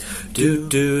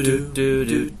Welcome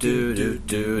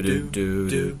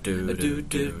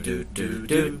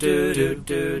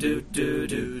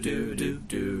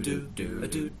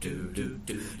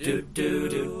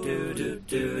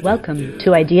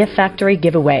to Idea Factory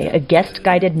Giveaway, a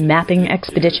guest-guided mapping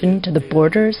expedition to the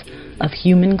borders of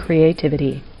human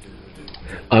creativity.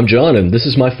 I'm John, and this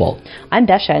is my fault. I'm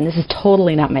Besha, and this is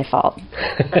totally not my fault.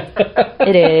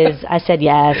 It is. I said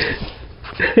yes.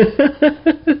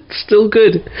 It's still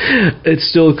good. It's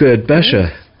still good.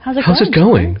 Besha, how's it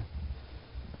going?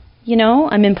 You know,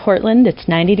 I'm in Portland. It's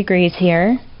 90 degrees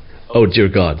here. Oh, dear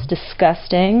God. It's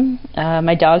disgusting.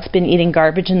 My dog's been eating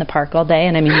garbage in the park all day,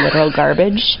 and I mean literal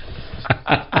garbage.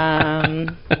 I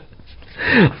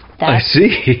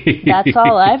see. That's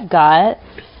all I've got.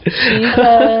 She's,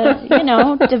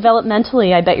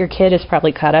 developmentally, I bet your kid has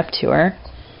probably caught up to her.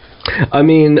 I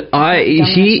mean,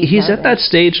 he's at that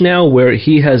stage now where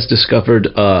he has discovered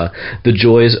the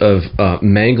joys of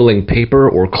mangling paper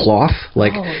or cloth.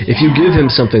 Like, if you give him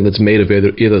something that's made of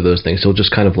either of those things, he'll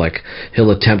just kind of like he'll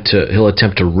attempt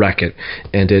to wreck it,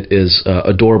 and it is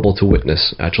adorable to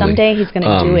witness. Actually, someday he's going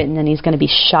to do it, and then he's going to be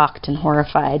shocked and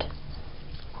horrified.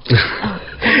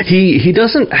 He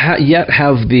doesn't yet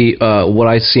have the what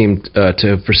I seem to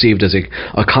have perceived as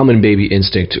a common baby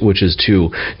instinct, which is to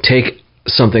take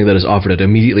something that is offered and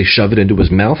immediately shove it into his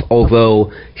mouth,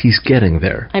 although he's getting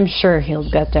there. I'm sure he'll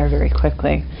get there very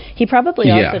quickly. He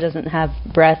probably also doesn't have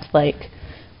breath like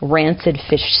rancid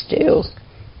fish stew.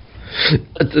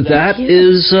 That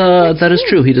is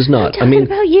true. He does not. I mean,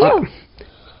 about you.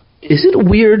 Is it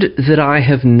weird that I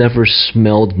have never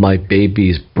smelled my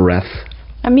baby's breath?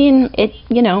 I mean, it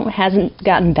hasn't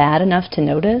gotten bad enough to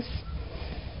notice,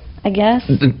 I guess.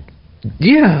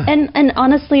 Yeah. And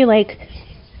honestly, like,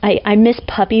 I miss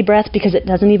puppy breath because it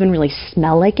doesn't even really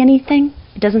smell like anything.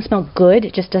 It doesn't smell good.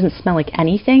 It just doesn't smell like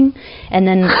anything. And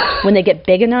then when they get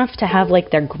big enough to have,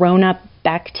 like, their grown-up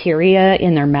bacteria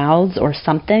in their mouths or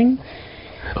something,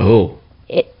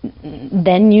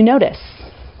 then you notice.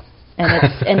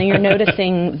 And you're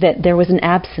noticing that there was an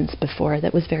absence before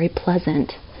that was very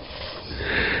pleasant.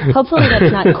 Hopefully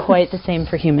that's not quite the same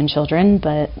for human children,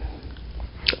 but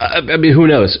I mean, who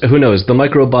knows? Who knows? The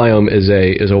microbiome is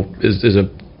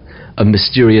a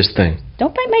mysterious thing.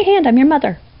 Don't bite my hand. I'm your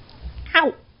mother.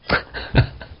 Ow.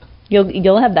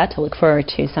 You'll have that to look forward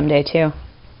to someday too.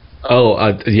 Oh,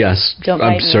 yes. Don't bite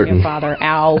I'm me, certain. Your father.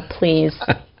 Ow, please,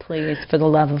 please, for the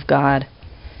love of God.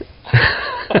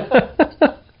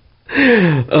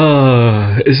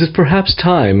 Is it perhaps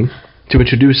time to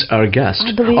introduce our guest,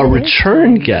 our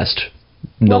return guest,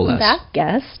 no less? Welcome back,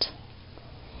 guest.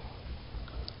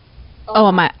 Oh,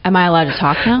 am I allowed to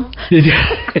talk now?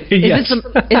 Yes.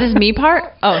 Is this me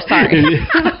part? Oh, sorry.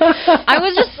 I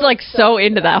was just like so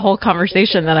into that whole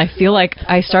conversation that I feel like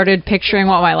I started picturing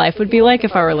what my life would be like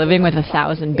if I were living with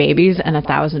 1,000 babies and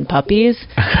 1,000 puppies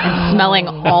and smelling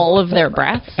all of their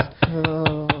breaths.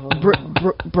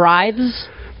 Breathes.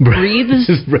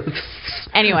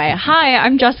 Anyway, hi,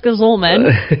 I'm Jessica Zollman.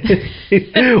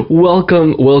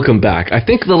 Welcome back. I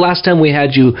think the last time we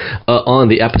had you on,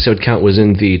 the episode count was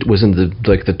in the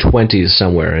like the 20s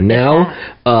somewhere, and now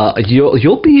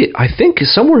you'll be, I think,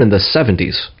 somewhere in the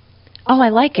 70s. Oh, I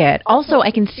like it. Also, I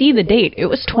can see the date. It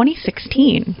was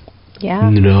 2016.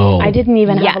 Yeah. No. I didn't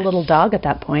even have a little dog at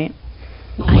that point.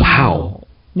 Wow.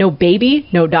 No baby,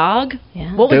 no dog.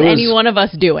 Yeah. What was any one of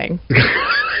us doing?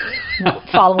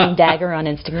 Following Dagger on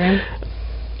Instagram.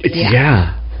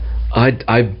 Yeah.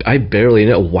 I barely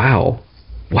know. Wow.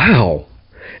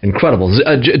 Incredible.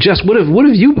 Jess, what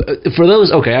have you, for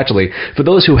those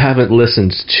who haven't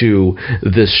listened to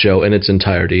this show in its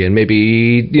entirety and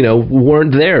maybe,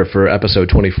 weren't there for episode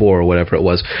 24 or whatever it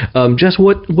was, Jess,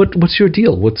 what's your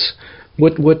deal? What's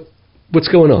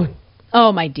going on?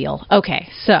 Oh, my deal. Okay,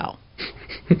 so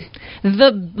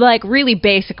the really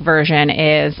basic version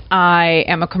is I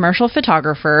am a commercial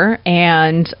photographer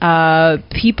and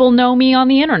people know me on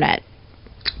the internet.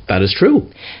 That is true.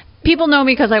 People know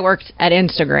me because I worked at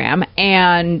Instagram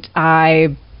and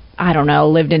I don't know,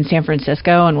 lived in San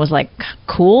Francisco and was like,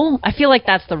 cool. I feel like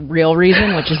that's the real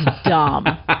reason, which is dumb.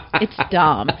 It's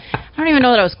dumb. I don't even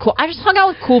know that I was cool. I just hung out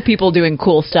with cool people doing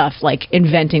cool stuff, like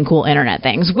inventing cool internet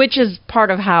things, which is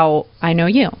part of how I know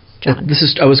you, John.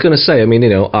 I was going to say, I mean,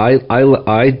 I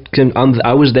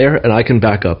was there and I can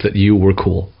back up that you were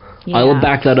cool. Yeah. I will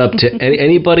back that up to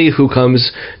anybody who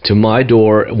comes to my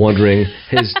door wondering,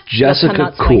 is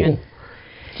Jessica cool?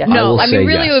 No, I mean,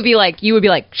 really, yes. You would be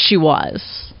like, she was.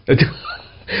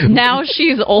 Now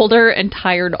she's older and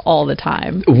tired all the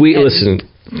time. Listen,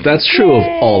 that's true of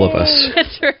all of us.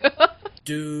 That's true.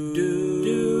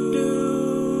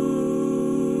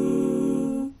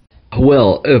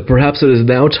 Well, perhaps it is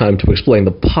now time to explain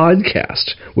the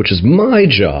podcast, which is my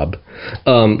job,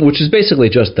 which is basically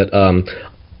just that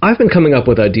I've been coming up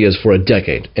with ideas for a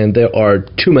decade, and there are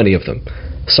too many of them.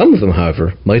 Some of them,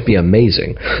 however, might be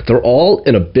amazing. They're all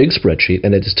in a big spreadsheet,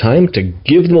 and it is time to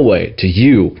give them away to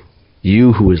you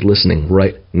who is listening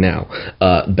right now.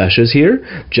 Besha's here.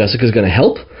 Jessica's going to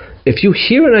help. If you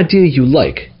hear an idea you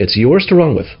like, it's yours to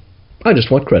run with. I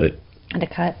just want credit. And a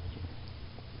cut.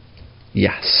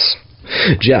 Yes.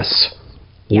 Jess,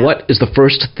 what is the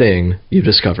first thing you've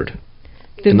discovered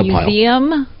The in the pile?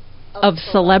 Museum of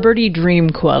Celebrity Dream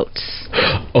Quotes.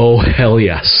 Oh, hell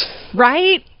yes.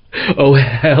 Right? Oh,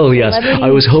 hell yes. Celebrity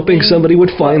I was hoping dream somebody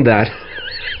would find that.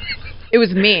 It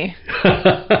was me.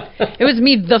 It was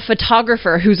me, the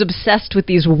photographer, who's obsessed with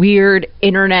these weird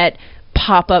internet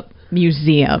pop-up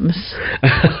museums.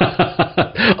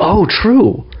 Oh,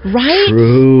 true. Right?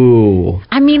 True.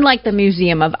 I mean, like the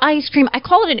Museum of Ice Cream. I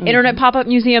call it an internet pop-up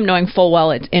museum, knowing full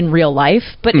well it's in real life.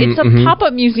 But it's a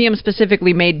pop-up museum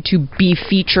specifically made to be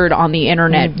featured on the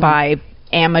internet by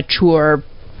amateur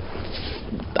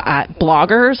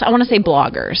bloggers. I want to say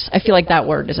bloggers. I feel like that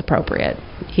word is appropriate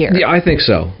here. Yeah, I think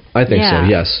so. Yeah.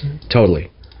 Yes,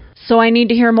 totally. So I need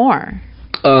to hear more.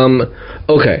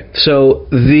 Okay, so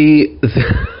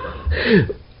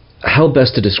how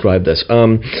best to describe this?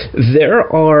 There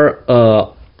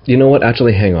are, you know what?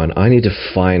 Actually, hang on. I need to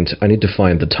find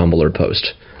the Tumblr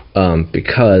post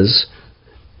because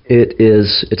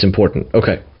it's important.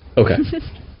 Okay.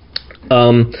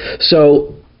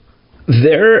 So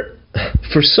there,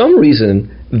 for some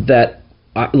reason, that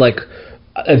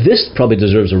this probably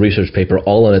deserves a research paper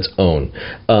all on its own.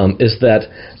 Is that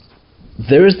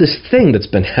there is this thing that's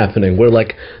been happening where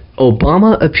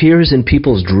Obama appears in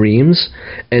people's dreams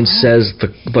and says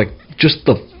just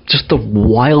the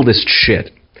wildest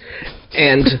shit,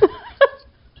 and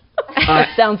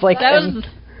Sounds like That him. was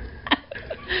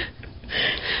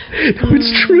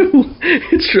it's true.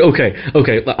 It's true. Okay.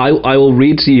 I will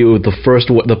read to you the first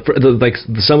one.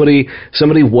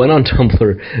 Somebody went on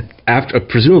Tumblr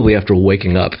presumably after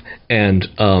waking up and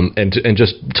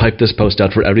just typed this post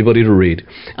out for everybody to read.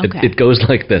 Okay. It goes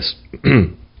like this.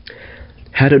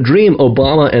 Had a dream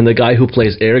Obama and the guy who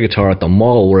plays air guitar at the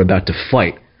mall were about to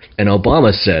fight, and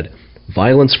Obama said,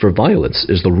 "Violence for violence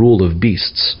is the rule of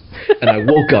beasts." And I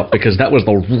woke up because that was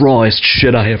the rawest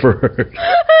shit I ever heard.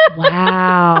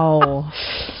 wow.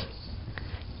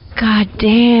 God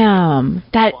damn.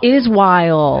 That is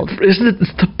wild. Isn't it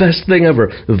the best thing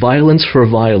ever? Violence for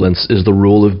violence is the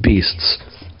rule of beasts.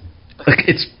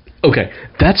 It's okay.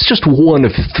 That's just one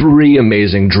of 3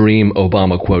 amazing dream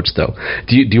Obama quotes, though.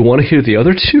 Do you want to hear the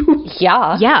other 2?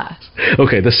 Yeah. Yeah.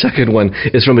 Okay, the second one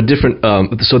is from a different.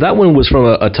 So that one was from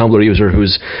a Tumblr user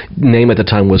whose name at the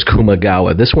time was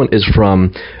Kumagawa. This one is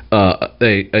from a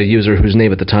user whose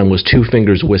name at the time was Two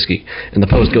Fingers Whiskey, and the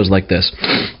post goes like this.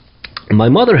 My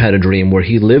mother had a dream where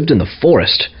he lived in the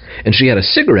forest, and she had a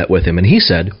cigarette with him, and he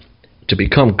said, "To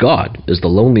become God is the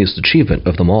loneliest achievement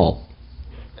of them all."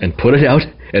 And put it out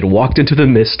and walked into the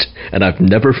mist, and I've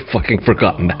never fucking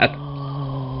forgotten that.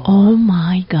 Oh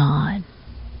my God.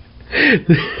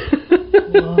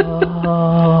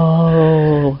 Whoa.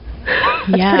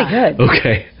 Yeah. Pretty good.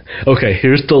 Okay,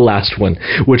 here's the last one,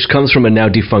 which comes from a now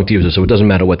defunct user, so it doesn't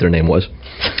matter what their name was.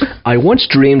 I once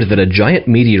dreamed that a giant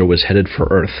meteor was headed for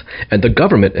Earth, and the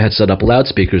government had set up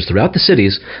loudspeakers throughout the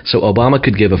cities so Obama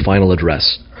could give a final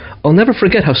address. I'll never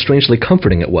forget how strangely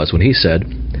comforting it was when he said,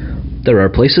 "There are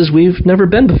places we've never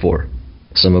been before.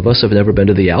 Some of us have never been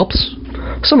to the Alps.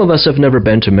 Some of us have never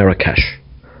been to Marrakesh.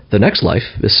 The next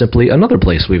life is simply another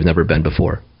place we've never been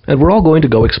before, and we're all going to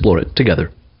go explore it together."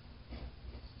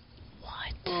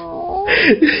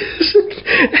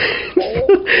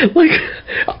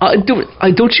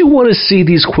 Don't you want to see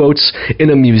these quotes in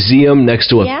a museum next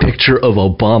to a picture of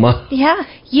Obama? Yeah.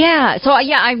 Yeah. So,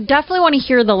 I definitely want to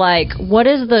hear what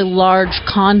is the large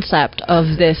concept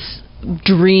of this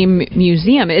dream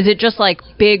museum? Is it just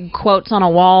big quotes on a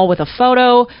wall with a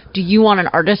photo? Do you want an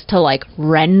artist to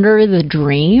render the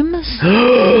dreams?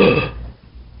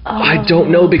 I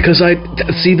don't know, because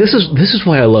this is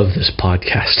why I love this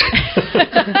podcast.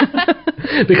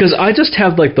 Because I just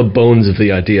have the bones of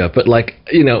the idea, but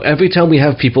every time we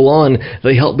have people on,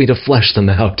 they help me to flesh them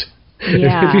out.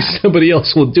 Yeah. Maybe somebody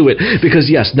else will do it, because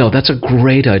that's a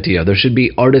great idea. There should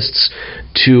be artists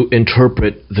to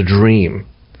interpret the dream.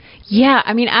 Yeah,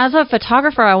 I mean, as a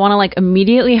photographer, I want to like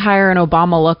immediately hire an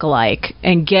Obama lookalike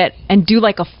and do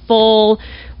like a full,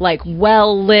 like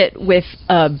well lit with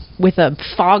a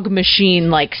fog machine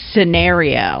like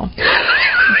scenario.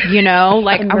 You know,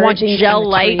 like I want gel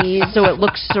lights so it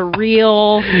looks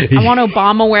surreal. I want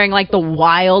Obama wearing like the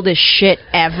wildest shit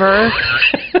ever.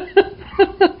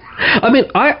 I mean,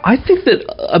 I think that,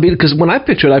 I mean, because when I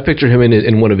picture him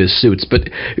in one of his suits, but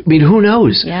I mean, who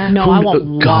knows? Yeah. No, I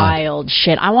want wild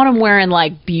shit. I want him wearing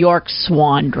like Bjork's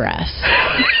swan dress.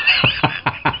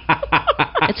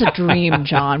 It's a dream,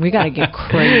 John. We got to get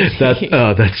crazy.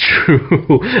 That's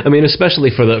true. I mean,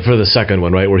 especially for the second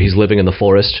one, right, where he's living in the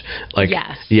forest. Like,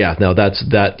 yes. Yeah. No, that's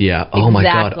that. Yeah. Oh exactly. My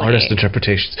God, artist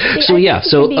interpretations. So yeah.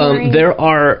 So there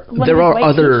are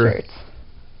other. T-shirts.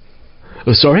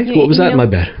 Oh, sorry. What was that? My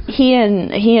bad. He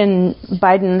and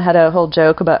Biden had a whole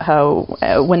joke about how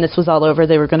when this was all over,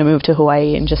 they were going to move to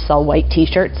Hawaii and just sell white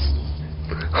T-shirts.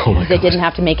 Oh my God. They didn't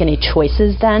have to make any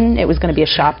choices then. It was going to be a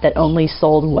shop that only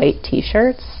sold white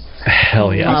T-shirts.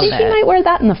 Hell yeah. I think he might wear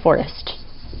that in the forest.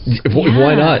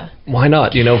 Why not? Why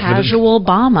not? You know, casual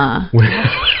Obama.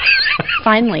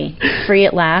 Finally, free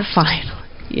at last. Finally.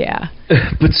 Yeah.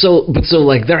 But so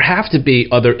like there have to be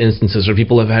other instances where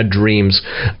people have had dreams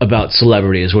about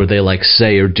celebrities where they like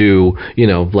say or do, you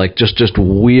know, like just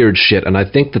weird shit, and I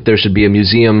think that there should be a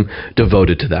museum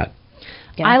devoted to that.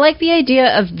 Yeah. I like the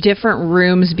idea of different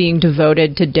rooms being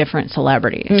devoted to different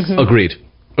celebrities. Mm-hmm.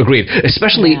 Agreed.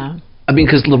 Especially I mean,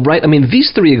 because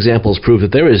these three examples prove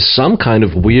that there is some kind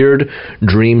of weird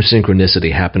dream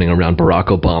synchronicity happening around Barack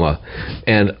Obama,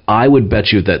 and I would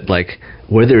bet you that like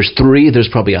where there's 3, there's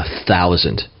probably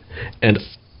 1,000, and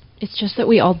it's just that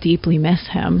we all deeply miss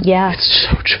him. Yeah, it's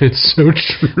so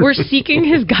true. We're seeking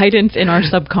his guidance in our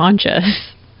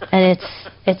subconscious, and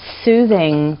it's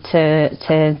soothing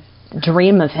to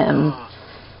dream of him.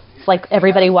 It's like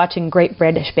everybody watching Great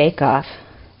British Bake Off.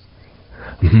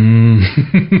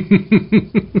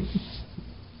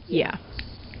 Yeah.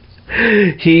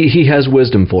 He has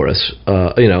wisdom for us,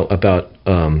 you know, about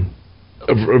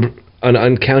an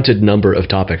uncounted number of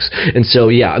topics. And so,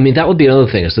 yeah, I mean, that would be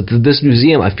another thing, is that this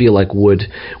museum, I feel like, would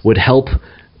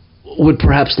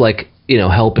perhaps, like, you know,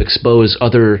 help expose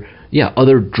other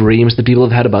dreams that people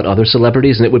have had about other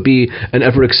celebrities, and it would be an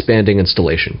ever-expanding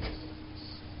installation.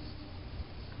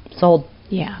 Sold.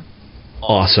 Yeah.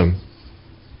 Awesome.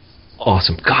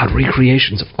 God,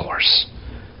 recreations, of course.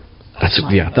 That's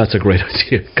a great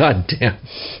idea. God damn.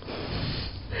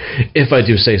 If I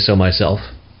do say so myself.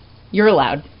 You're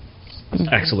allowed.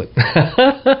 Excellent.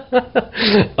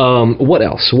 What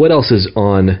else? What else is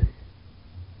on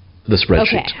the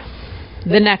spreadsheet? Okay.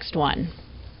 The next one.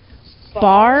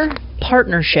 Bar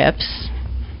partnerships,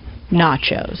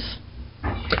 nachos.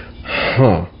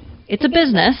 Huh. It's a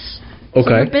business.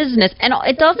 Okay. It's a business. And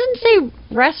it doesn't say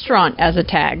restaurant as a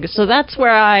tag, so that's where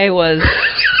I was...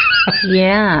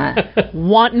 Yeah.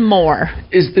 wanting more.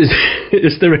 Is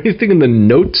there anything in the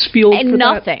notes field for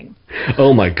nothing. That?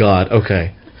 Oh, my God.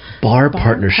 Okay. Bar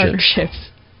partnerships.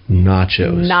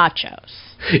 Nachos.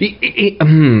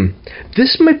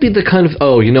 This might be the kind of...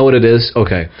 Oh, you know what it is?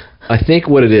 Okay. I think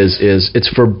what it is it's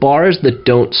for bars that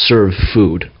don't serve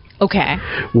food. Okay.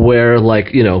 Where,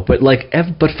 like, you know, but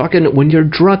fucking when you're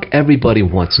drunk, everybody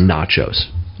wants nachos.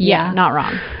 Yeah, not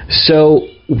wrong. So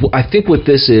I think what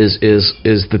this is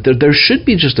that there should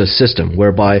be just a system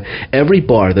whereby every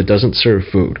bar that doesn't serve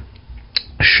food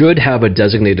should have a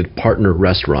designated partner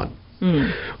restaurant.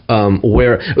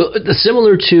 Where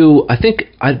similar to, I think,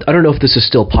 I don't know if this is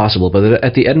still possible, but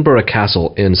at the Edinburgh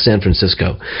Castle in San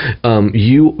Francisco,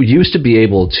 you used to be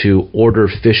able to order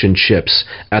fish and chips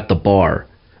at the bar.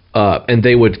 And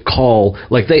they would call,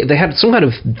 like, they had some kind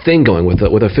of thing going with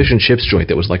a fish and chips joint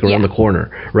that was like around the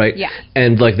corner, right? Yeah.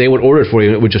 And like they would order it for you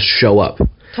and it would just show up.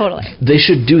 Totally. They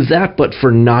should do that, but for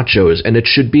nachos, and it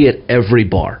should be at every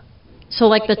bar. So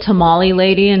like the tamale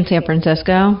lady in San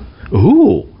Francisco.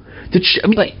 Ooh. Did she? I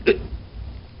mean,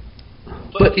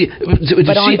 but she?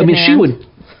 I mean, she would.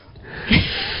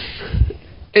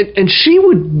 And she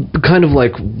would kind of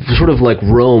like sort of like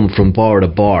roam from bar to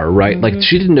bar, right? Mm-hmm. Like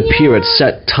she didn't appear at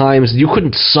set times. You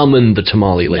couldn't summon the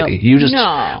tamale lady. You just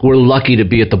were lucky to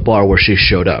be at the bar where she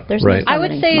showed up, right? I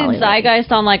would say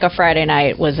Zeitgeist on like a Friday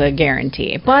night was a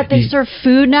guarantee, but they serve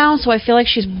food now, so I feel like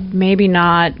she's maybe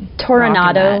not.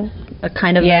 Toronado, a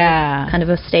kind of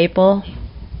a staple.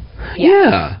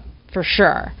 Yeah. For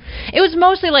sure. It was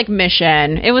mostly like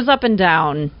Mission. It was up and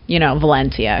down, you know,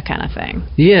 Valencia kind of thing.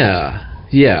 Yeah.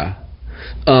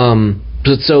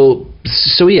 So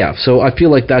yeah, so I feel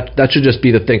like that should just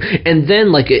be the thing, and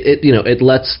then like it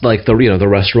lets like the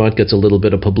restaurant gets a little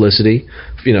bit of publicity,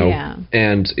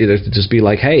 and it just be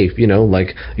like, hey,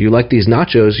 like you like these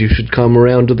nachos, you should come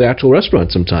around to the actual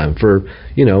restaurant sometime for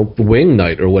wing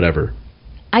night or whatever.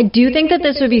 I do think that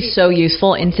this would be so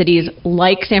useful in cities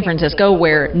like San Francisco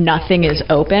where nothing is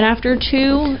open after 2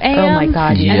 a.m. Oh my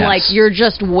God. Yes. And like you're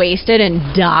just wasted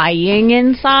and dying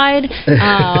inside.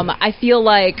 I feel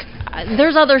like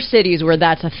there's other cities where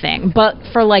that's a thing. But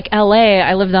for like LA,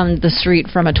 I lived on the street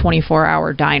from a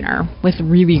 24-hour diner with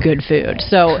really good food.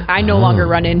 So I no longer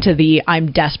run into the I'm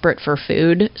desperate for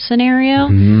food scenario.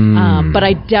 But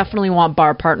I definitely want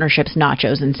bar partnerships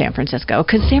nachos in San Francisco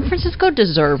because San Francisco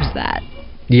deserves that.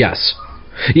 Yes,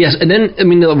 and then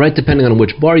right, depending on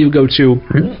which bar you go to.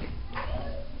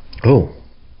 Oh,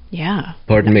 yeah.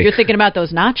 Pardon me. You're thinking about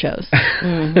those nachos.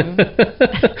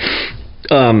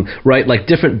 Right, like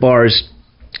different bars,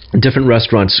 different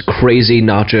restaurants, crazy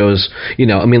nachos.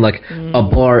 A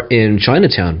bar in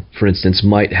Chinatown, for instance,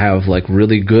 might have like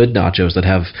really good nachos that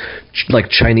have like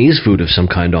Chinese food of some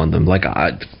kind on them. Like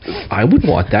I would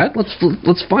want that.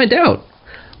 Let's find out.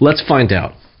 Let's find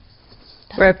out.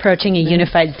 We're approaching a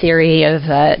unified theory of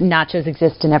nachos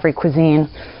exist in every cuisine.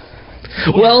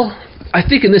 Well, I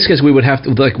think in this case we would have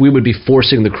to, we would be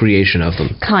forcing the creation of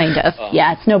them. Kind of.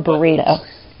 Yeah, it's no burrito.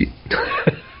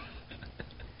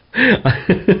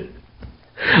 I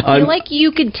feel like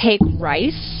you could take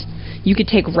rice. You could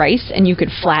take rice and you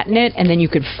could flatten it and then you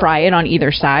could fry it on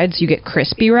either side so you get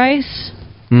crispy rice.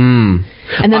 And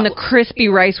then the crispy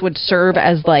rice would serve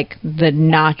as like the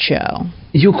nacho.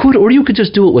 You could, or you could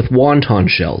just do it with wonton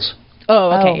shells.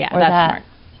 Oh, okay, yeah, that's smart.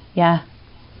 Yeah.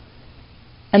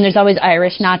 And there's always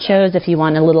Irish nachos if you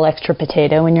want a little extra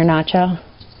potato in your nacho.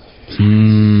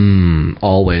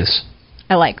 Always.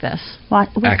 I like this.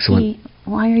 Excellent.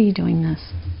 Why are you doing this?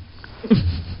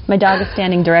 My dog is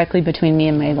standing directly between me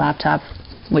and my laptop,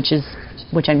 which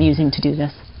I'm using to do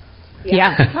this.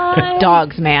 Yeah. Hi.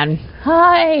 Dogs, man.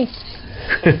 Hi.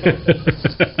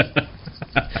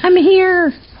 I'm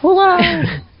here. Hello.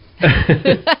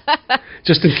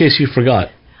 Just in case you forgot.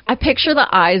 I picture the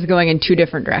eyes going in 2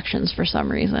 different directions for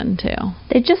some reason, too.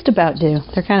 They just about do.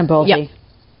 They're kind of bulgy.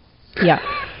 Yep.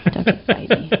 Don't get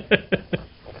bitey.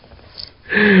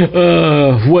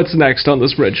 What's next on the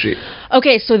spreadsheet?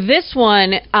 Okay, so this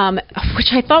one,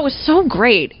 which I thought was so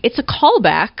great, it's a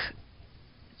callback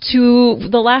to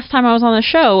the last time I was on the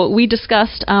show. We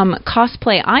discussed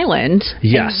Cosplay Island.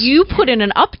 Yes. And you put in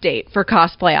an update for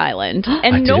Cosplay Island,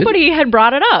 and nobody had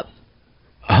brought it up.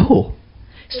 Oh.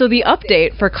 So the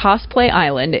update for Cosplay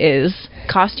Island is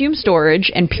costume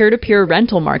storage and peer-to-peer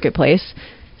rental marketplace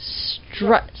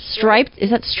striped.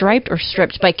 Is that striped or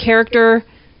stripped by character,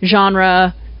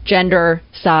 genre, gender,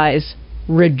 size,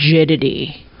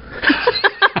 rigidity.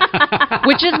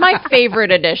 Which is my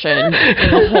favorite addition in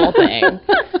the whole thing.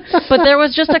 But there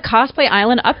was just a Cosplay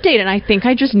Island update, and I think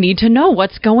I just need to know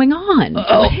what's going on.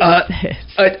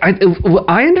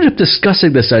 I ended up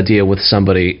discussing this idea with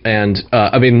somebody, and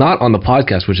not on the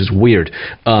podcast, which is weird,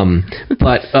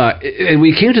 but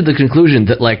we came to the conclusion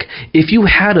that, like, if you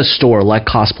had a store like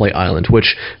Cosplay Island,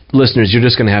 which, listeners, you're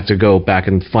just going to have to go back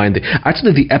and find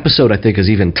the episode, I think, is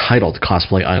even titled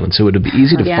Cosplay Island, so it would be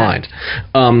easy to find.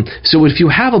 So if you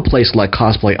have a place like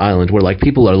Cosplay Island where, like,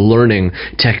 people are learning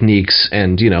techniques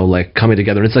and, like, coming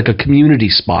together, it's like a community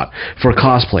spot for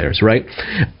cosplayers, right?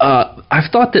 I've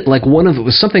thought that, like,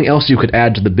 something else you could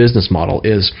add to the business model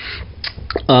is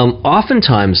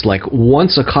oftentimes, like,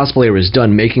 once a cosplayer is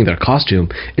done making their costume,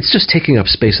 it's just taking up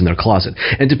space in their closet.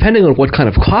 And depending on what kind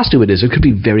of costume it is, it could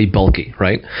be very bulky,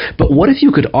 right? But what if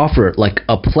you could offer, like,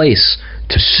 a place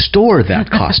to store that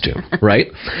costume,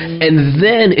 right? And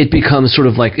then it becomes sort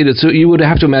of like, so you would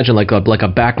have to imagine like a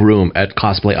back room at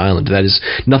Cosplay Island that is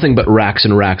nothing but racks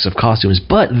and racks of costumes.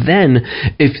 But then,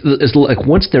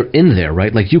 once they're in there,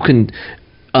 right, like you can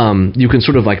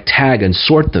sort of like tag and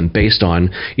sort them based on,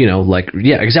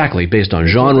 based on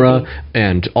genre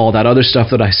and all that other stuff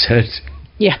that I said.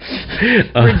 Yeah.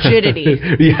 Rigidity.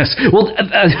 Yes. Well,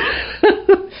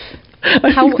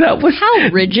 how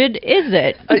rigid is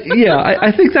it?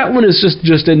 I think that one is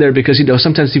just in there because,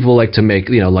 sometimes people like to make,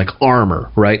 like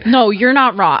armor, right? No, you're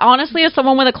not wrong. Honestly, as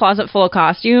someone with a closet full of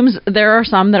costumes, there are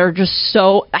some that are just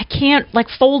so, I can't, like,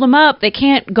 fold them up. They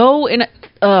can't go in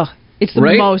it's the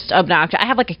most obnoxious. I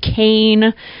have, like, a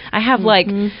cane. I have, like,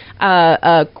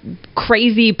 a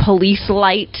crazy police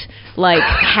light, like,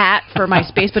 hat for my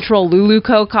Space Patrol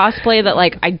Luluco cosplay that,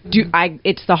 like,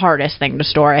 it's the hardest thing to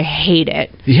store. I hate it.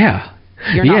 Yeah.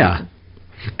 You're not.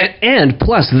 And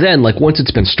plus, then, like, once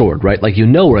it's been stored, right, like, you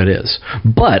know where it is.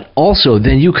 But also,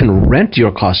 then you can rent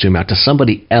your costume out to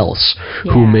somebody else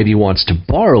who maybe wants to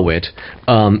borrow it.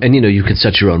 And, you know, you can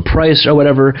set your own price or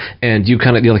whatever. And you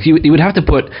kind of, you know, like, you would have to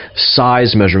put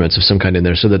size measurements of some kind in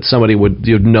there so that somebody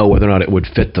you'd know whether or not it would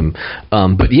fit them.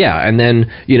 But yeah, and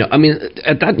then, you know, I mean,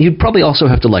 at that, you'd probably also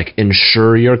have to, like,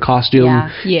 insure your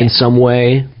costume in some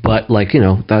way. But, like, you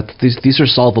know, these are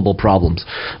solvable problems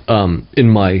in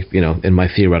my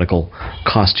theoretical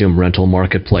costume rental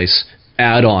marketplace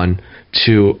add-on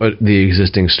to the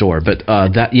existing store. But so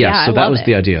that was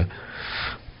the idea.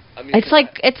 It's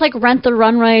like Rent the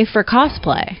Runway for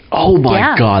cosplay. Oh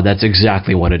my God, that's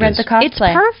exactly what it Rent is. the cosplay. It's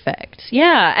perfect.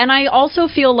 Yeah, and I also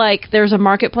feel like there's a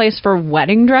marketplace for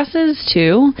wedding dresses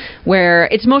too, where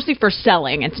it's mostly for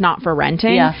selling, it's not for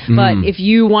renting. Yeah. But if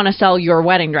you want to sell your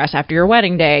wedding dress after your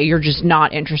wedding day, you're just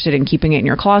not interested in keeping it in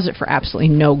your closet for absolutely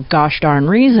no gosh darn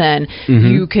reason,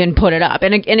 you can put it up.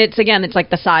 And it's like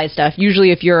the size stuff.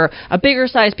 Usually if you're a bigger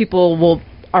size, people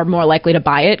are more likely to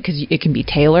buy it because it can be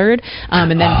tailored.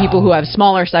 And then people who have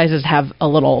smaller sizes have a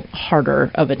little harder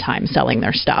of a time selling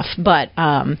their stuff. But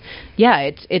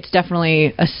it's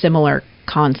definitely a similar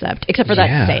concept, except for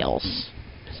that sales.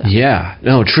 So. Yeah,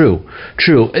 no, true.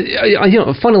 You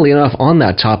know, funnily enough, on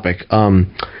that topic,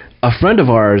 a friend of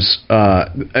ours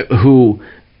who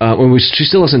she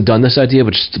still hasn't done this idea,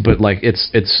 but like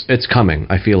it's coming.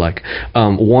 I feel like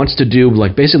wants to do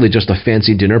like basically just a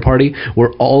fancy dinner party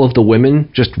where all of the women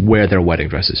just wear their wedding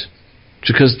dresses,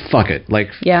 because fuck it, like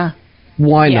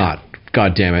why not?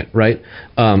 God damn it, right?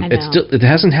 It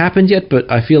hasn't happened yet,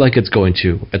 but I feel like it's going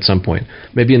to at some point,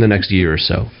 maybe in the next year or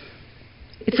so.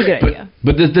 It's a good idea.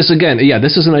 But this again,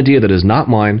 this is an idea that is not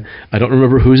mine. I don't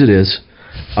remember whose it is.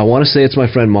 I want to say it's my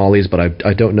friend Molly's, but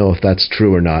I don't know if that's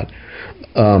true or not.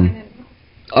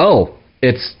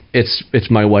 It's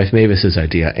my wife Mavis's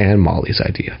idea and Molly's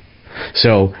idea.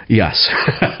 So yes,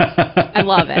 I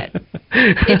love it.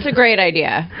 It's a great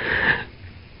idea.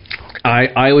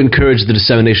 I would encourage the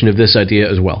dissemination of this idea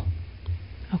as well.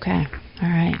 Okay. All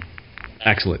right.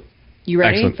 Excellent. You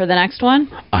ready for the next one?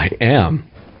 I am.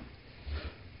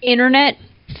 Internet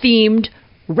themed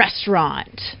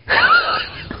restaurant.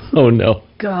 Oh no.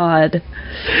 God.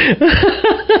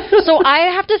 So I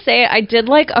have to say, I did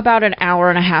like about an hour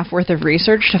and a half worth of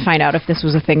research to find out if this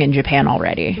was a thing in Japan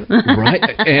already. Right.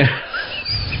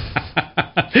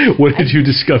 What did you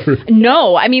discover?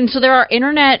 No, I mean, so there are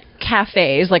internet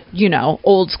cafes, like, you know,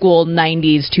 old school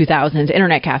 90s, 2000s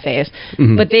internet cafes,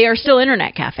 but they are still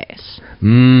internet cafes.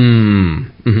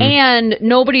 And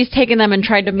nobody's taken them and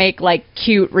tried to make, like,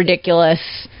 cute,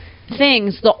 ridiculous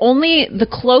things. The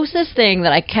closest thing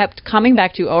that I kept coming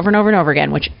back to over and over and over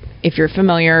again, which if you're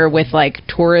familiar with like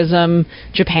tourism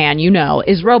Japan, you know,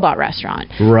 is Robot Restaurant.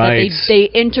 Right. They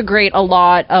integrate a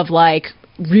lot of like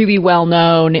really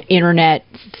well-known internet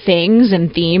things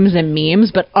and themes and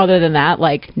memes, but other than that,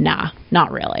 like, nah,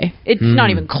 not really. It's not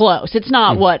even close. It's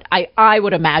not what I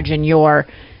would imagine your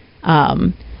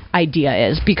idea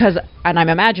is, because, and I'm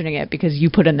imagining it because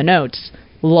you put in the notes,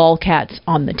 lolcats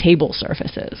on the table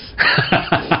surfaces.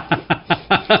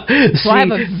 So I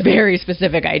have a very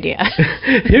specific idea.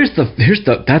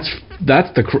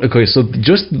 Okay, so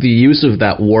just the use of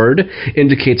that word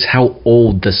indicates how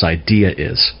old this idea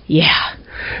is. Yeah.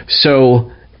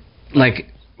 So, like,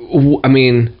 I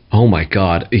mean, oh my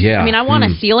God, yeah. I mean, I want a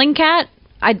ceiling cat.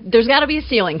 There's got to be a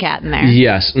ceiling cat in there.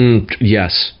 Yes,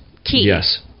 yes. Key.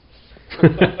 Yes.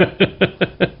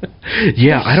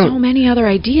 Yeah, I don't. So many other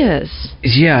ideas.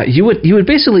 Yeah, you would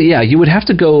basically, you would have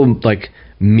to go like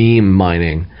meme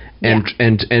mining and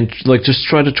like just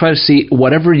try to see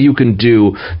whatever you can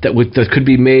do that could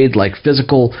be made like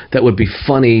physical, that would be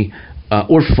funny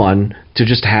or fun to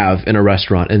just have in a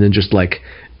restaurant, and then just like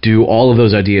do all of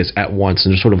those ideas at once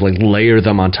and just sort of like layer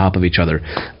them on top of each other.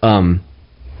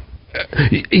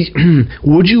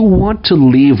 Would you want to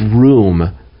leave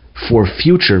room for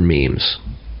future memes?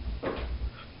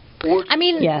 I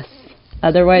mean, yes.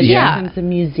 Otherwise, it becomes a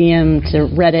museum to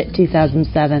Reddit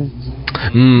 2007.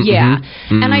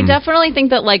 And I definitely think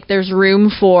that like there's room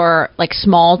for like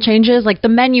small changes. Like the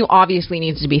menu obviously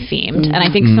needs to be themed, and I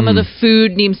think some of the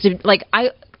food needs to like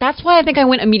That's why I think I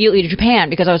went immediately to Japan,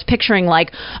 because I was picturing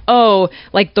like, oh,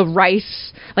 like the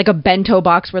rice, like a bento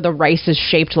box where the rice is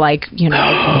shaped like, you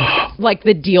know, like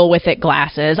the Deal With It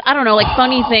glasses. I don't know, like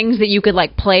funny things that you could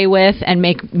like play with and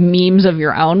make memes of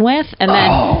your own with,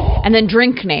 and then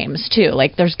drink names too.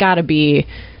 Like there's got to be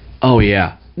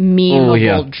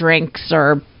memeable drinks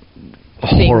or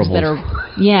things that are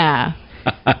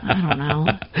I don't know.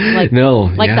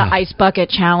 Like the ice bucket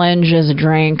challenge is a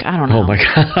drink. I don't know. Oh my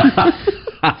God.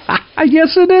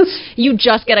 Yes, it is. You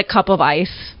just get a cup of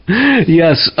ice.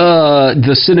 Yes,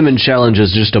 the cinnamon challenge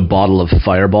is just a bottle of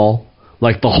Fireball,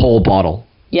 like the whole bottle.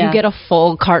 Yeah. You get a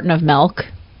full carton of milk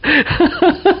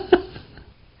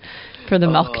for the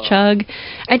milk chug.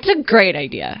 It's a great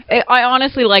idea. I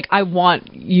honestly, I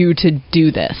want you to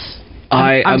do this.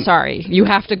 I'm sorry. You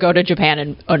have to go to Japan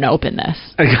and open this.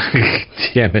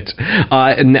 Damn it!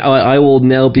 I will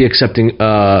now be accepting.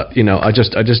 I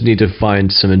just need to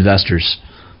find some investors,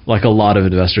 like a lot of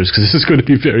investors, because this is going to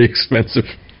be very expensive.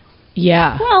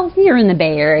 Yeah. Well, you're in the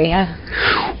Bay Area.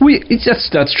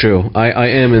 That's true. I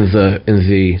am in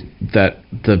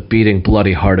the beating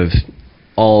bloody heart of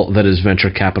all that is venture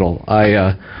capital.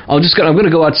 I'm going to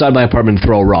go outside my apartment and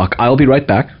throw a rock. I'll be right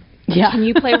back. Yeah. Can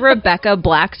you play Rebecca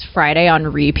Black's Friday on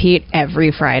repeat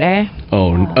every Friday?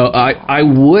 I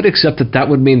would, except that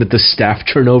would mean that the staff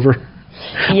turnover.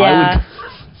 Yeah.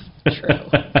 True.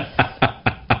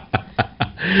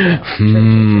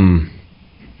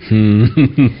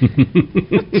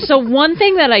 So one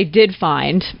thing that I did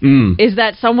find is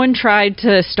that someone tried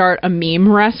to start a meme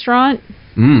restaurant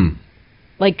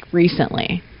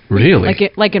recently.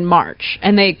 Really? Like in March.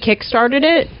 And they kickstarted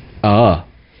it.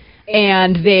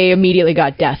 And they immediately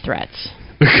got death threats.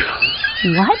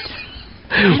 What?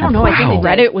 I don't know. Wow. I think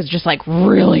Reddit was just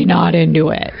really not into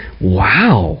it.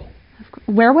 Wow.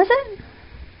 Where was it?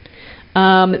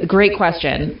 Great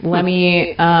question. Let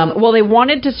me. Well, they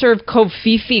wanted to serve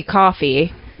Kofifi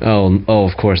coffee. Oh,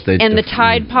 of course they. And the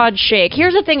Tide Pod shake.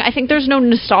 Here's the thing. I think there's no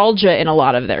nostalgia in a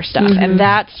lot of their stuff, and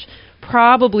that's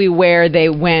probably where they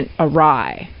went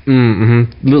awry. A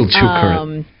little too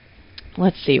current.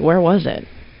 Let's see. Where was it?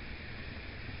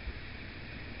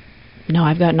 No,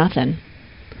 I've got nothing.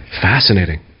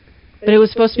 Fascinating. But it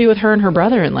was supposed to be with her and her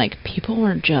brother, and people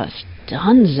were just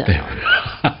donezo.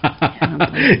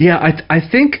 Yeah, I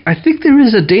think there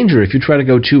is a danger if you try to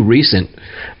go too recent,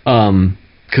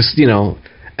 because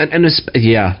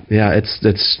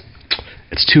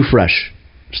it's too fresh.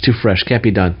 It's too fresh. Can't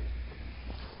be done.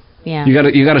 Yeah. You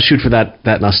gotta shoot for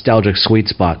that nostalgic sweet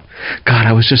spot. God,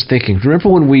 I was just thinking. Remember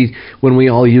when we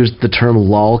all used the term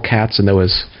lolcats and there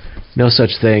was no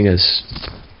such thing as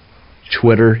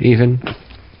Twitter even?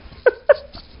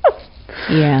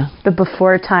 Yeah. The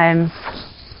before times.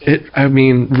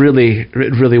 Really,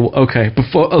 okay.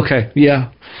 Okay, yeah.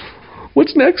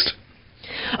 What's next?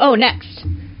 Oh, next.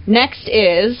 Next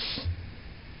is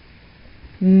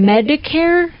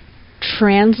Medicare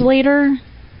translator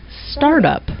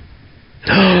startup.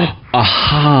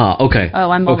 Aha, okay.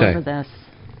 Oh, I'm all over this.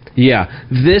 Yeah,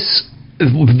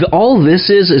 all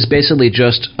this is basically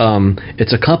just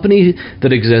it's a company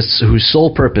that exists whose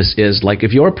sole purpose is,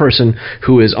 if you're a person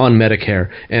who is on Medicare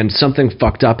and something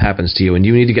fucked up happens to you and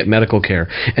you need to get medical care,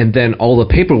 and then all the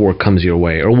paperwork comes your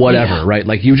way or whatever, right?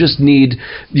 You just need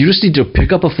to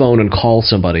pick up a phone and call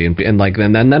somebody, and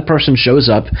then that person shows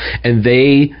up and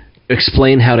they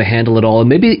explain how to handle it all, and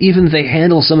maybe even they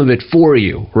handle some of it for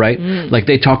you, right?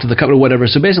 They talk to the company or whatever.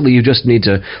 So basically you just need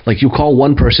to, you call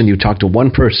one person, you talk to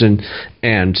one person,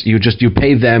 and you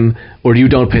pay them, or you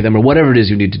don't pay them, or whatever it is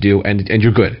you need to do, and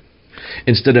you're good,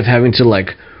 instead of having to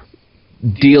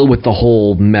deal with the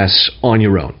whole mess on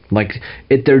your own.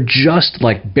 They're just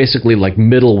basically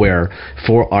middleware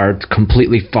for our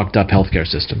completely fucked up healthcare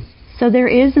system. So there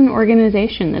is an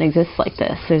organization that exists like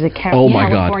this. There's a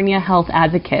California Health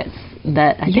Advocates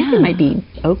that I think it might be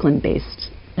Oakland-based,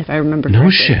 if I remember correctly.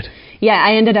 No shit. Yeah,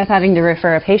 I ended up having to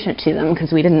refer a patient to them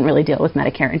because we didn't really deal with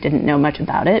Medicare and didn't know much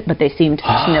about it, but they seemed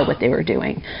to know what they were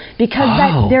doing.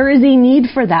 Because there is a need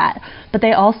for that. But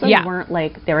they also weren't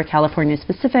they were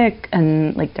California-specific,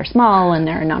 and they're small and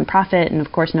they're a nonprofit, and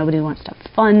of course nobody wants to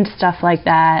fund stuff like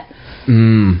that.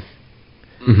 People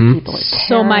are terrible.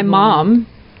 So my mom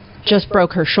just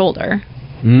broke her shoulder.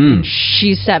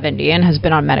 She's 70 and has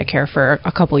been on Medicare for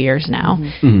a couple years now.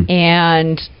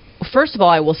 And first of all,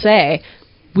 I will say,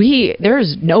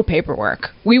 there's no paperwork.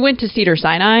 We went to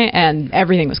Cedars-Sinai and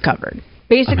everything was covered.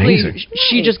 Basically,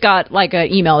 she just got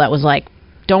an email that was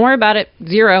don't worry about it,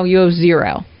 zero, you owe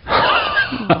zero.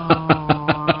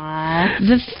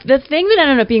 The thing that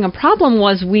ended up being a problem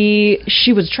was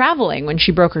she was traveling when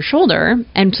she broke her shoulder,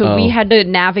 and so we had to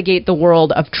navigate the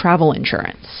world of travel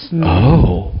insurance.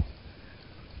 But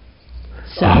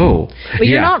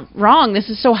you're not wrong. This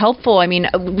is so helpful.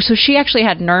 So she actually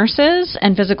had nurses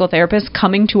and physical therapists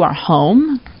coming to our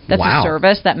home. That's a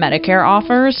service that Medicare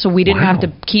offers, so we didn't have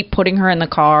to keep putting her in the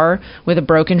car with a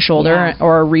broken shoulder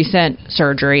or a recent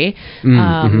surgery.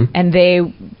 And they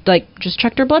just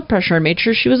checked her blood pressure and made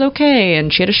sure she was okay,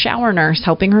 and she had a shower nurse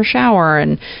helping her shower,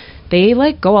 and they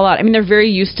like go a lot. I mean, they're very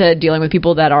used to dealing with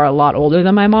people that are a lot older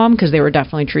than my mom, because they were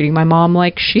definitely treating my mom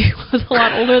like she was a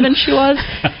lot older than she was.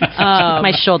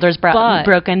 My shoulders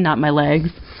broken, not my legs.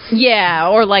 Yeah,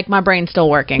 or like my brain's still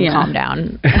working. Yeah. Calm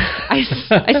down. I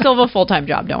still have a full-time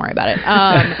job. Don't worry about it.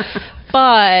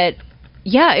 But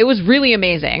yeah, it was really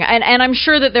amazing. And I'm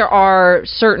sure that there are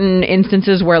certain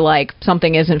instances where like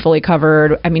something isn't fully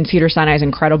covered. I mean, Cedars-Sinai is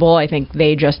incredible. I think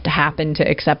they just happen to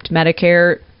accept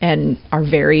Medicare and are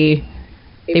they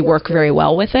work very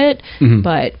well with it. Mm-hmm.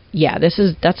 But yeah, that's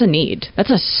a need.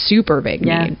 That's a super big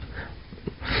need.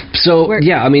 So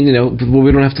I mean, you know,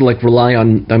 we don't have to like rely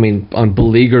on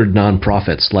beleaguered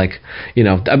nonprofits. Like, you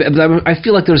know, I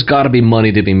feel like there's got to be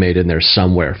money to be made in there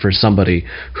somewhere for somebody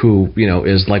who, you know,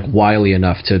 is like wily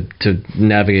enough to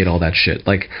navigate all that shit.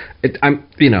 Like, it's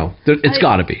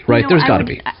got to be, right? There's got to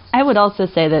be. I would also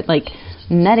say that like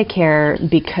Medicare,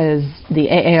 because the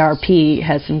AARP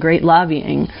has some great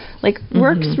lobbying, like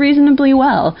works reasonably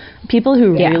well. People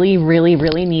who really, really,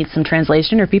 really need some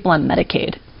translation are people on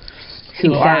Medicaid.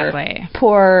 Who are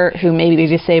poor, who may be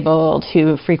disabled,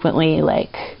 who frequently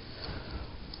like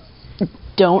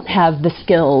don't have the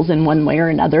skills in one way or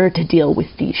another to deal with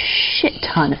the shit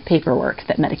ton of paperwork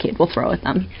that Medicaid will throw at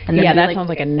them. And that sounds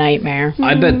like a nightmare.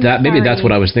 I bet that maybe that's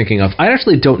what I was thinking of. I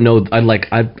actually don't know.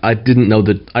 I didn't know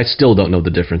that. I still don't know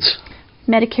the difference.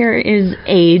 Medicare is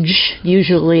age,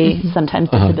 usually, sometimes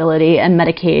disability, and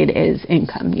Medicaid is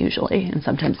income, usually, and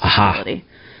sometimes disability.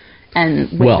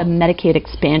 And with the Medicaid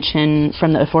expansion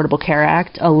from the Affordable Care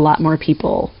Act, a lot more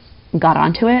people got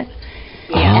onto it.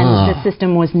 And the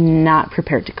system was not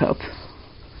prepared to cope.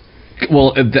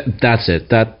 Well, that's it.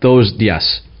 That's what the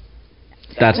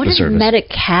service. What is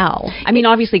Medi-Cal? I mean,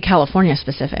 obviously California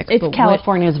specific. It's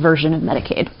California's version of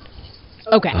Medicaid.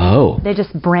 Okay. Oh. They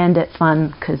just brand it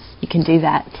fun because you can do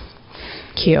that.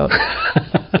 Cute.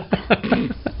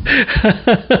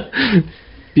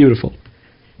 Beautiful.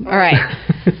 All right.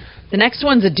 The next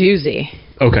one's a doozy.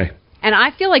 Okay. And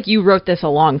I feel like you wrote this a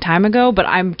long time ago, but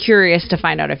I'm curious to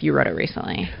find out if you wrote it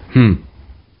recently.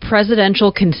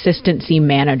 Presidential Consistency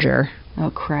Manager.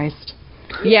 Oh, Christ.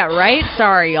 Yeah, right?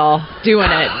 Sorry, y'all. Doing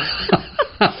it.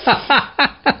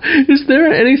 Is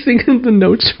there anything in the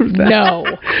notes for that? No.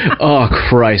 Oh,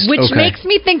 Christ. Which makes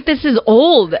me think this is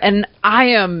old, and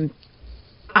I'm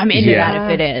into that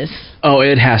if it is. Oh,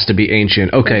 it has to be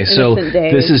ancient. Okay, so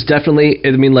this is definitely.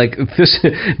 I mean, like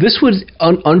this was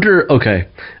under. Okay,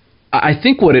 I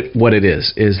think what it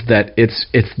is that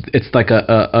it's like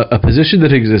a position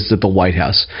that exists at the White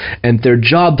House, and their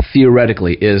job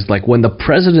theoretically is like when the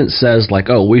president says like,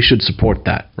 oh, we should support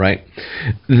that, right?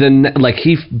 Then like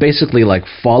he basically like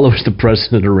follows the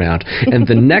president around, and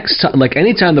the next time, like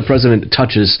anytime the president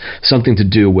touches something to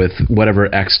do with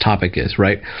whatever X topic is,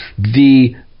 right?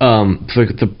 The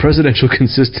presidential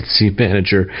consistency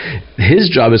manager, his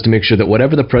job is to make sure that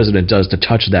whatever the president does to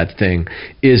touch that thing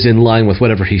is in line with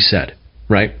whatever he said,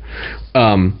 right?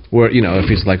 Where, you know, if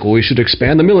he's like, well, we should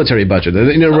expand the military budget,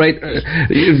 you know, right?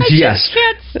 Yes. I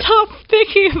can't stop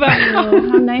thinking about how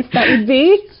nice that would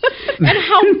be. And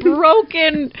how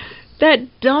broken that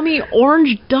dummy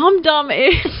orange dum-dum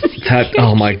is.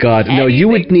 Oh, my God. No, you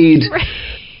would need...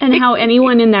 And how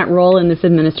anyone in that role in this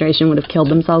administration would have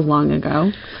killed themselves long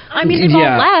ago. I mean, they've all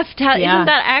left. Isn't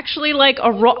that actually like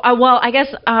a role? Well, I guess,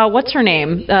 what's her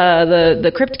name?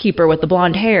 The crypt keeper with the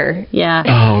blonde hair. Yeah.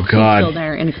 Oh, God. She's still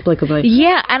there, inexplicably.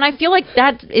 Yeah, and I feel like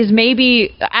that is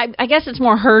maybe, I guess it's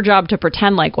more her job to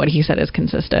pretend like what he said is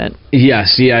consistent.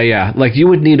 Yes, yeah. Like, you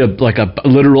would need a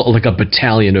literal, like a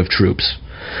battalion of troops.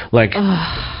 Like...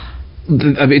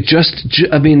 I mean,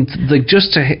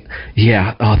 just to,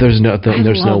 yeah. Oh, there's no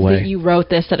way. That you wrote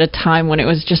this at a time when it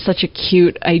was just such a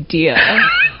cute idea.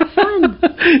 Fun.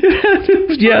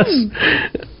 Yes.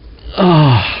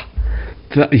 Oh,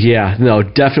 no,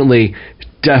 definitely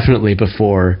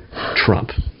before Trump.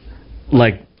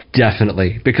 Like,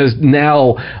 definitely, because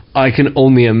now I can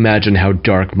only imagine how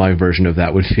dark my version of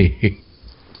that would be.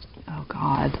 Oh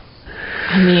God.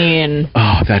 I mean,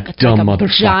 that dumb like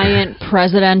motherfucker! Giant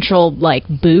presidential like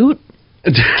boot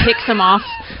kicks him off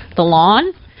the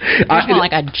lawn.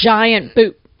 Like a giant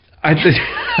boot. I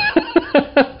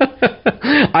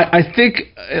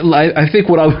think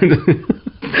what I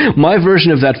would my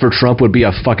version of that for Trump would be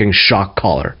a fucking shock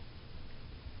collar.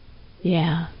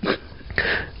 Yeah.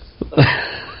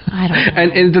 I don't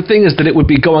know. And the thing is that it would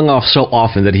be going off so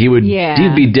often that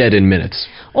he'd be dead in minutes.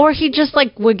 Or he just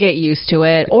like would get used to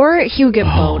it, or he would get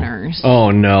boners.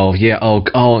 Oh no, yeah. Oh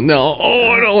no.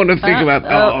 Oh, I don't want to think about.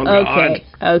 Oh okay.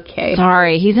 God. Okay.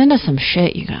 Sorry, he's into some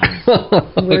shit, you guys.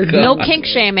 No kink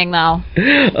shaming though.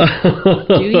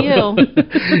 Do you?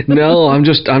 No, I'm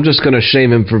just gonna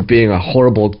shame him for being a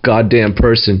horrible goddamn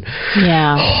person.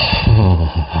 Yeah.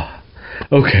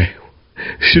 Okay.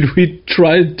 Should we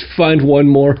try to find one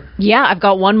more? Yeah, I've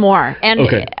got one more. And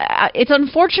it's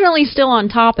unfortunately still on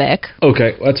topic.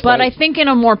 Okay, that's fine. But I think in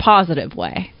a more positive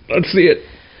way. Let's see it.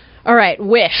 All right,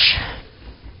 Wish.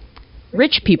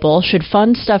 Rich people should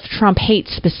fund stuff Trump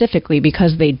hates specifically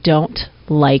because they don't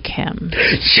like him.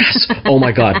 Yes. Oh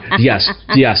my God. Yes.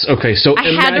 Okay. So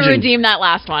I had to redeem that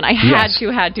last one. I had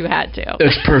to.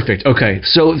 It's perfect. Okay.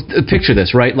 So picture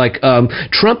this, right? Like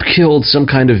Trump killed some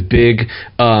kind of big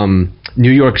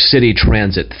New York City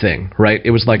transit thing, right?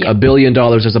 It was like $1 billion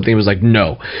or something. It was like,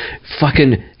 no,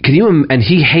 fucking. Can you? And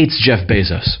he hates Jeff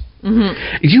Bezos.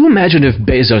 Mm-hmm. Can you imagine if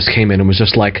Bezos came in and was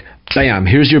just like, bam,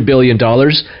 here's your $1 billion.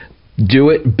 Do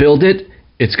it, build it.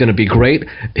 It's going to be great.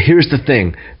 Here's the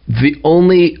thing.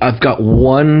 I've got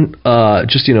one,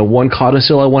 one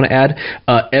codicil I want to add.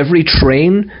 Every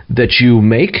train that you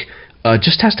make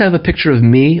just has to have a picture of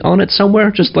me on it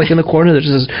somewhere, just like in the corner that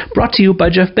just says, brought to you by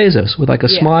Jeff Bezos, with like a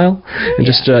smile. And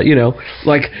just, could you,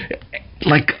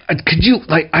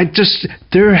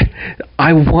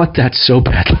 I want that so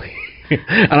badly.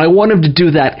 And I want him to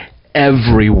do that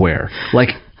everywhere. Like,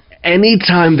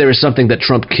 anytime there is something that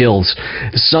Trump kills,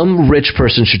 some rich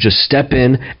person should just step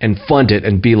in and fund it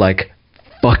and be like,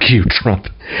 fuck you, Trump.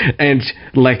 And,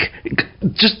 like,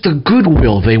 just the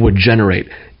goodwill they would generate.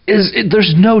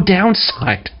 There's no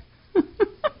downside.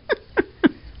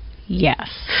 Yes.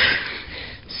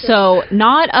 So,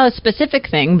 not a specific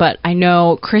thing, but I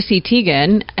know Chrissy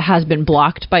Teigen has been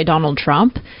blocked by Donald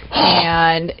Trump,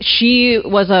 and she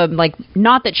was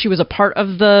not that she was a part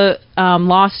of the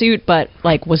lawsuit, but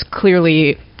like was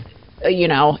clearly,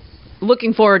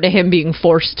 looking forward to him being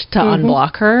forced to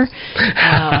unblock her.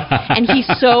 And he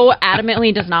so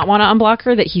adamantly does not want to unblock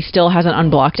her that he still hasn't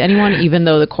unblocked anyone, even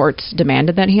though the courts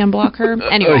demanded that he unblock her.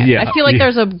 Anyway, I feel like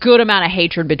there's a good amount of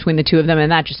hatred between the two of them,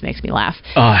 and that just makes me laugh.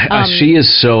 She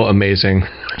is so amazing.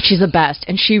 She's the best.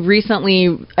 And she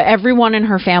recently, everyone in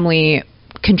her family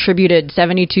contributed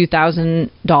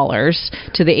 $72,000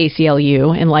 to the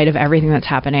ACLU in light of everything that's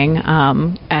happening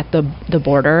at the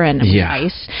border and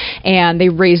ICE, and they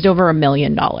raised over $1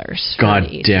 million. God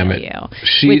damn it!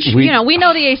 We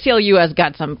know the ACLU has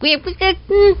got some.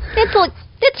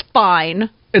 It's fine.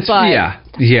 It's but yeah.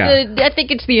 I think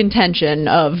it's the intention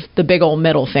of the big old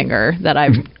middle finger that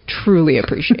I've truly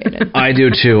appreciated. I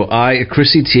do too.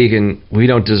 Chrissy Teigen, we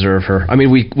don't deserve her. I mean,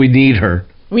 we need her.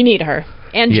 We need her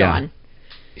and John.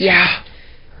 Yeah.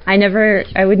 I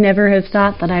would never have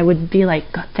thought that I would be like,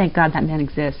 thank God that man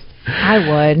exists. I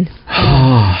would.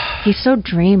 He's so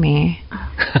dreamy.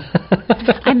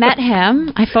 I met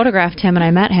him. I photographed him and I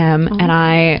met him. Oh.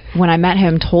 And when I met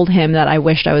him, told him that I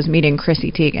wished I was meeting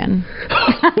Chrissy Teigen.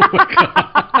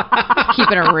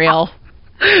 Keeping it real.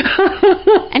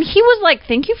 And he was like,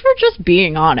 thank you for just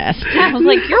being honest. I was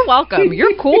like, you're welcome.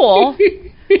 You're cool.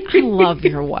 I love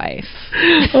your wife.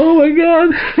 Oh my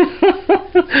God.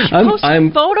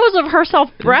 I'm photos of herself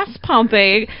breast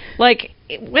pumping, like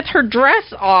with her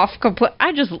dress off.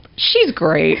 She's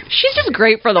great. She's just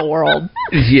great for the world.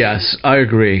 Yes, I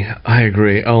agree.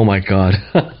 Oh my God.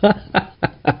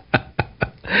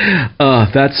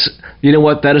 That's, you know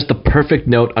what? That is the perfect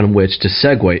note on which to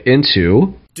segue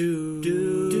into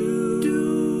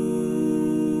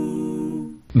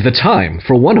the time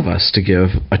for one of us to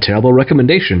give a terrible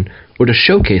recommendation or to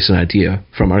showcase an idea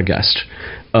from our guest.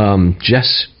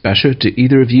 Jess, Besha, do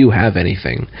either of you have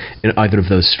anything in either of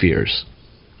those spheres?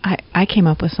 I came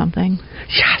up with something.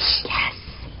 Yes.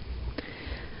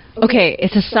 Okay,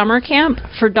 it's a summer camp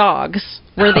for dogs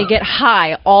where they get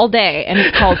high all day, and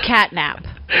it's called Catnap.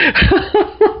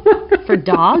 For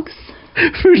dogs?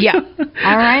 Yeah.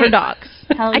 All right. For dogs.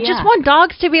 Hell yeah. I just want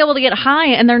dogs to be able to get high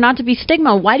and there not to be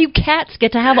stigma. Why do cats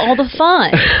get to have all the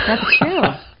fun? That's true.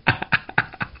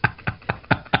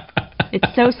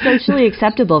 It's so socially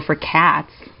acceptable for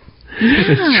cats.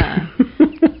 Yeah.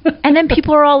 And then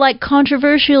people are all like,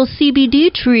 controversial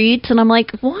CBD treats, and I'm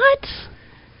like, what?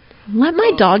 Let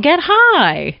my dog get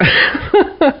high.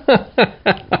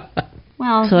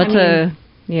 Well, so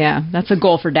that's a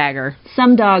goal for Dagger.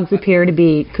 Some dogs appear to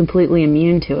be completely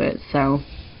immune to it, so.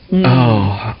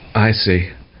 Oh, I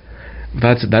see.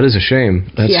 That is a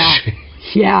shame. That's a shame.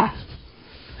 Yeah.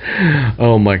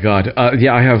 Oh my God.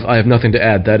 Yeah, I have nothing to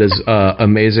add. That is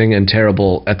amazing and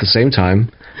terrible at the same time.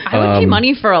 I would pay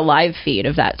money for a live feed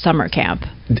of that summer camp.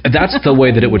 That's the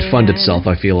way that it would fund itself,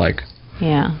 I feel like.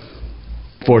 Yeah.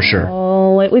 For sure.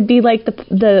 Oh, it would be like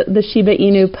the Shiba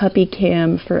Inu puppy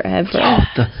cam forever.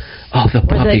 The puppy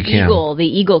or the cam. The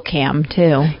eagle cam,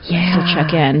 too. Yeah. To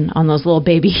check in on those little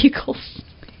baby eagles.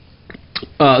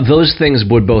 Those things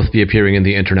would both be appearing in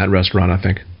the internet restaurant, I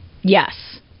think.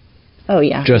 Yes. Oh,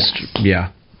 yeah.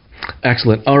 Yeah.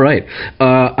 Excellent. All right.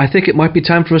 I think it might be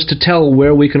time for us to tell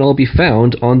where we can all be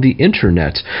found on the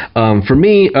internet. For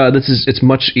me, it's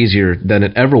much easier than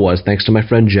it ever was, thanks to my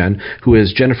friend Jen, who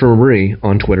is Jennifer Marie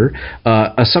on Twitter,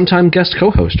 a sometime guest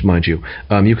co-host, mind you.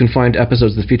 You can find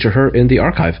episodes that feature her in the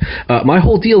archive. My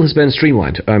whole deal has been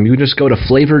streamlined. You can just go to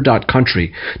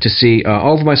flavor.country to see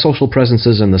all of my social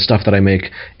presences and the stuff that I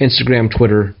make, Instagram,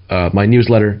 Twitter, my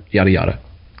newsletter, yada yada.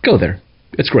 Go there.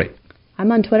 It's great. I'm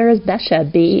on Twitter as Besha,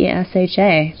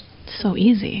 Besha. So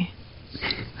easy.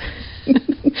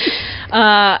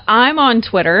 I'm on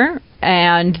Twitter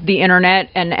and the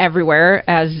internet and everywhere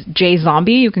as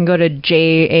JayZombie. You can go to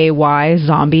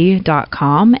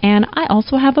jayzombie.com. And I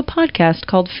also have a podcast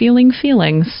called Feeling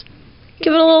Feelings.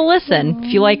 Give it a little listen.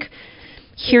 If you like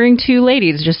hearing two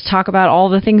ladies just talk about all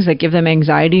the things that give them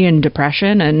anxiety and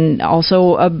depression, and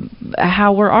also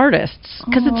how we're artists,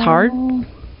 because it's hard.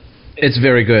 It's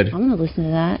very good. I'm going to listen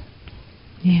to that.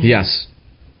 Yeah. Yes.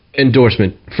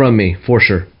 Endorsement from me, for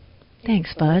sure.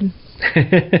 Thanks, bud.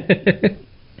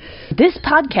 This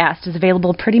podcast is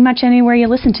available pretty much anywhere you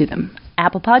listen to them.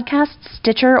 Apple Podcasts,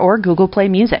 Stitcher, or Google Play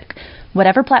Music.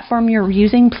 Whatever platform you're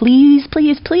using, please,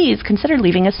 please, please consider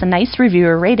leaving us a nice review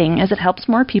or rating, as it helps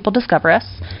more people discover us,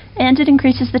 and it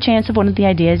increases the chance of one of the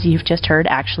ideas you've just heard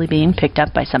actually being picked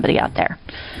up by somebody out there.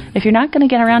 If you're not going to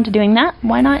get around to doing that,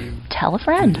 why not tell a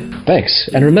friend? Thanks.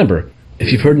 And remember,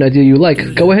 if you've heard an idea you like,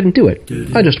 go ahead and do it.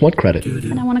 I just want credit.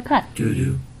 And I want to cut.